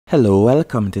Hello,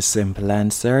 welcome to Simple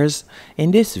Answers.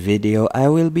 In this video, I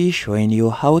will be showing you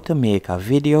how to make a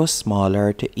video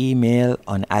smaller to email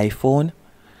on iPhone.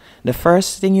 The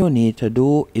first thing you need to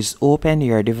do is open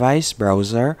your device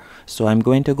browser. So I'm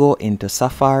going to go into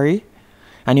Safari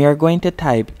and you're going to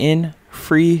type in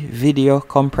free video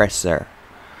compressor.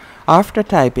 After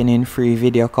typing in free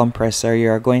video compressor,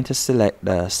 you're going to select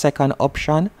the second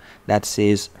option that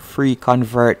says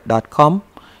freeconvert.com.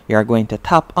 You're going to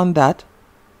tap on that.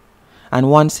 And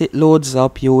once it loads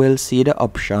up, you will see the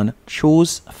option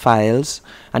choose files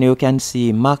and you can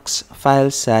see max file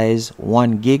size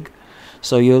 1 gig.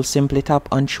 So you'll simply tap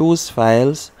on choose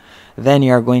files. Then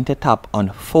you're going to tap on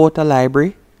photo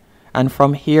library. And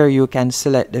from here you can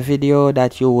select the video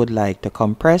that you would like to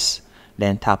compress.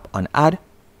 Then tap on add.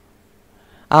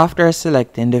 After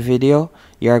selecting the video,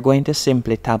 you're going to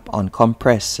simply tap on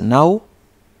compress now.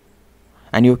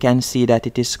 And you can see that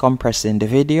it is compressing the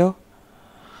video.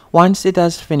 Once it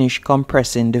has finished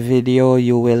compressing the video,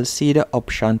 you will see the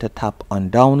option to tap on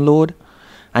download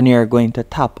and you're going to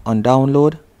tap on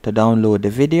download to download the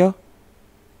video.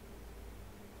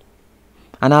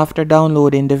 And after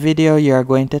downloading the video, you're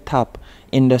going to tap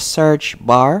in the search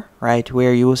bar right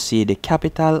where you see the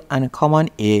capital and common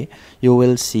A. You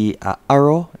will see an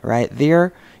arrow right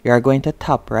there. You're going to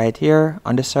tap right here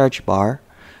on the search bar.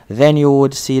 Then you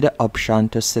would see the option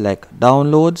to select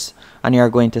downloads and you're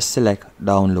going to select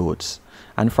downloads.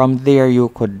 And from there you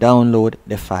could download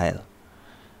the file.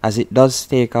 As it does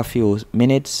take a few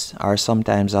minutes or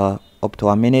sometimes up to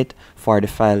a minute for the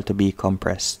file to be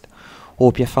compressed.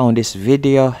 Hope you found this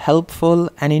video helpful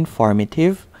and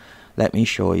informative. Let me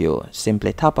show you.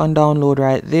 Simply tap on download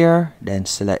right there, then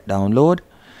select download.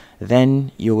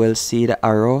 Then you will see the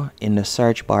arrow in the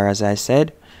search bar as I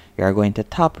said. You are going to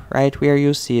tap right where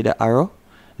you see the arrow.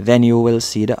 Then you will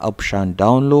see the option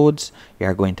downloads. You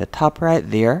are going to tap right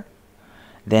there.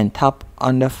 Then tap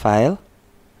on the file.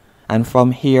 And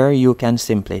from here you can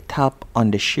simply tap on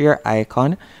the share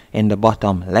icon in the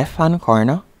bottom left hand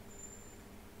corner.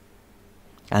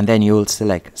 And then you will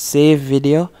select save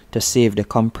video to save the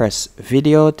compressed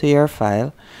video to your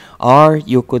file. Or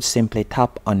you could simply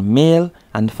tap on mail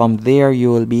and from there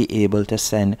you will be able to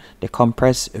send the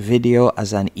compressed video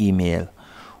as an email.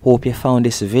 Hope you found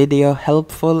this video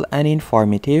helpful and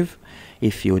informative.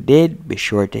 If you did, be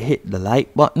sure to hit the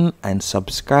like button and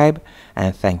subscribe,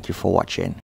 and thank you for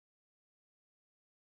watching.